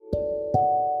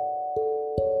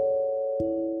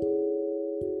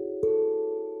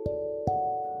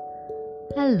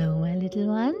Hello, my little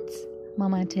ones.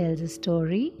 Mama Tells a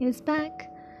Story is back.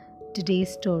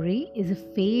 Today's story is a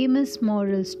famous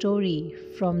moral story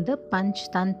from the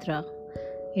Panchtantra.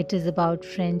 It is about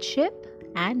friendship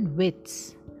and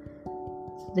wits.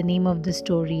 The name of the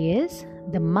story is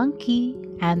The Monkey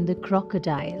and the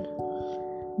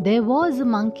Crocodile. There was a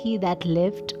monkey that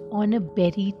lived on a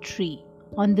berry tree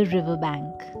on the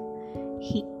riverbank.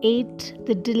 He ate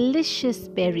the delicious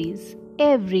berries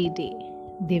every day.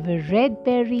 They were red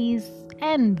berries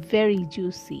and very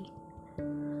juicy.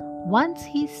 Once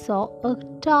he saw a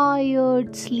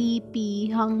tired, sleepy,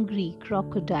 hungry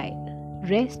crocodile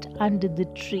rest under the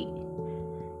tree.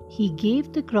 He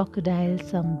gave the crocodile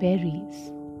some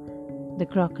berries. The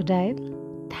crocodile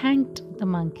thanked the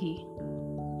monkey.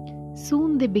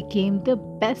 Soon they became the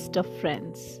best of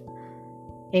friends.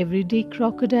 Every day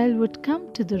crocodile would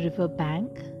come to the river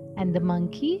bank and the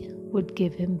monkey would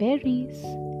give him berries.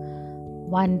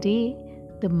 One day,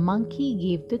 the monkey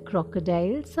gave the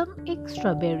crocodile some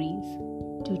extra berries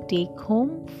to take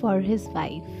home for his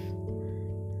wife.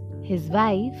 His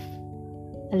wife,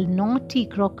 a naughty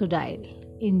crocodile,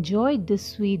 enjoyed the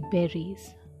sweet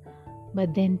berries,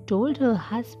 but then told her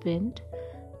husband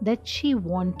that she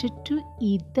wanted to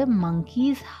eat the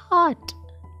monkey's heart,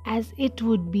 as it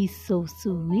would be so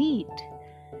sweet.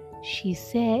 She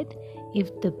said,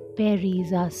 "If the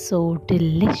berries are so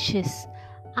delicious,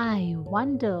 I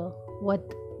wonder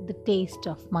what the taste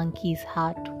of monkey's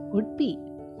heart would be."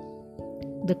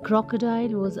 The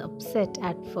crocodile was upset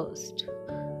at first,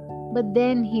 but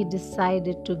then he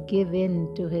decided to give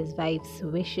in to his wife's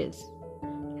wishes.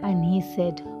 And he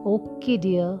said, "Okay,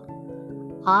 dear,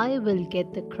 I will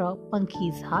get the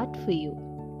monkey's heart for you."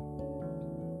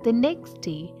 The next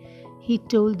day, he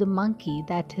told the monkey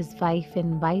that his wife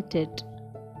invited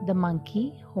the monkey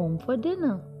home for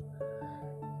dinner.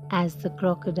 As the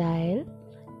crocodile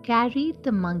carried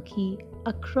the monkey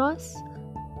across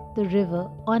the river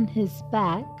on his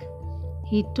back,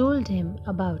 he told him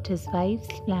about his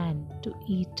wife's plan to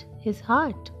eat his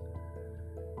heart.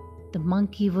 The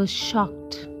monkey was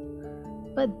shocked,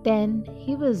 but then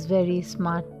he was very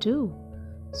smart too.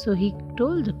 So he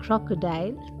told the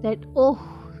crocodile that, "Oh,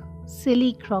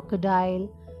 silly crocodile,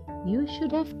 you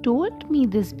should have told me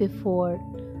this before.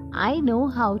 I know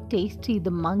how tasty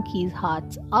the monkey's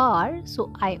hearts are, so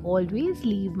I always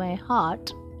leave my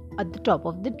heart at the top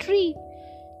of the tree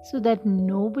so that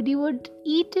nobody would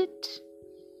eat it.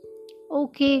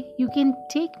 Okay, you can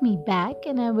take me back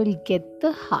and I will get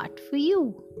the heart for you."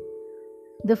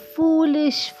 The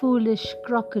foolish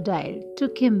crocodile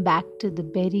took him back to the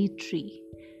berry tree.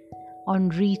 On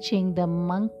reaching, the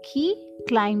monkey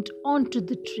climbed onto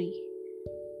the tree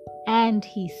and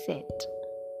he said,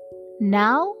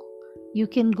 "Now you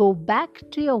can go back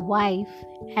to your wife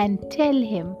and tell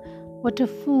him what a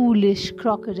foolish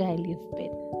crocodile you've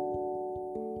been.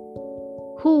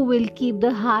 Who will keep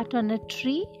the heart on a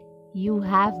tree? You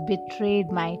have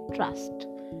betrayed my trust.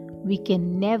 We can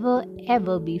never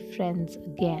ever be friends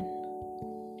again."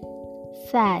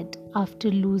 Sad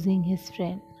after losing his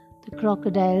friend, the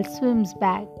crocodile swims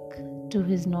back to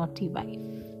his naughty wife.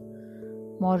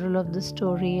 Moral of the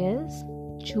story is,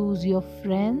 choose your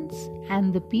friends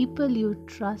and the people you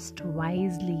trust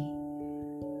wisely.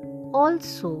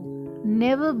 Also,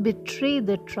 never betray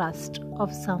the trust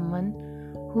of someone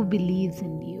who believes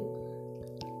in you.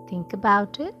 Think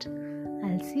about it.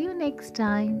 I'll see you next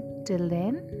time. Till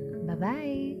then,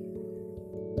 bye-bye.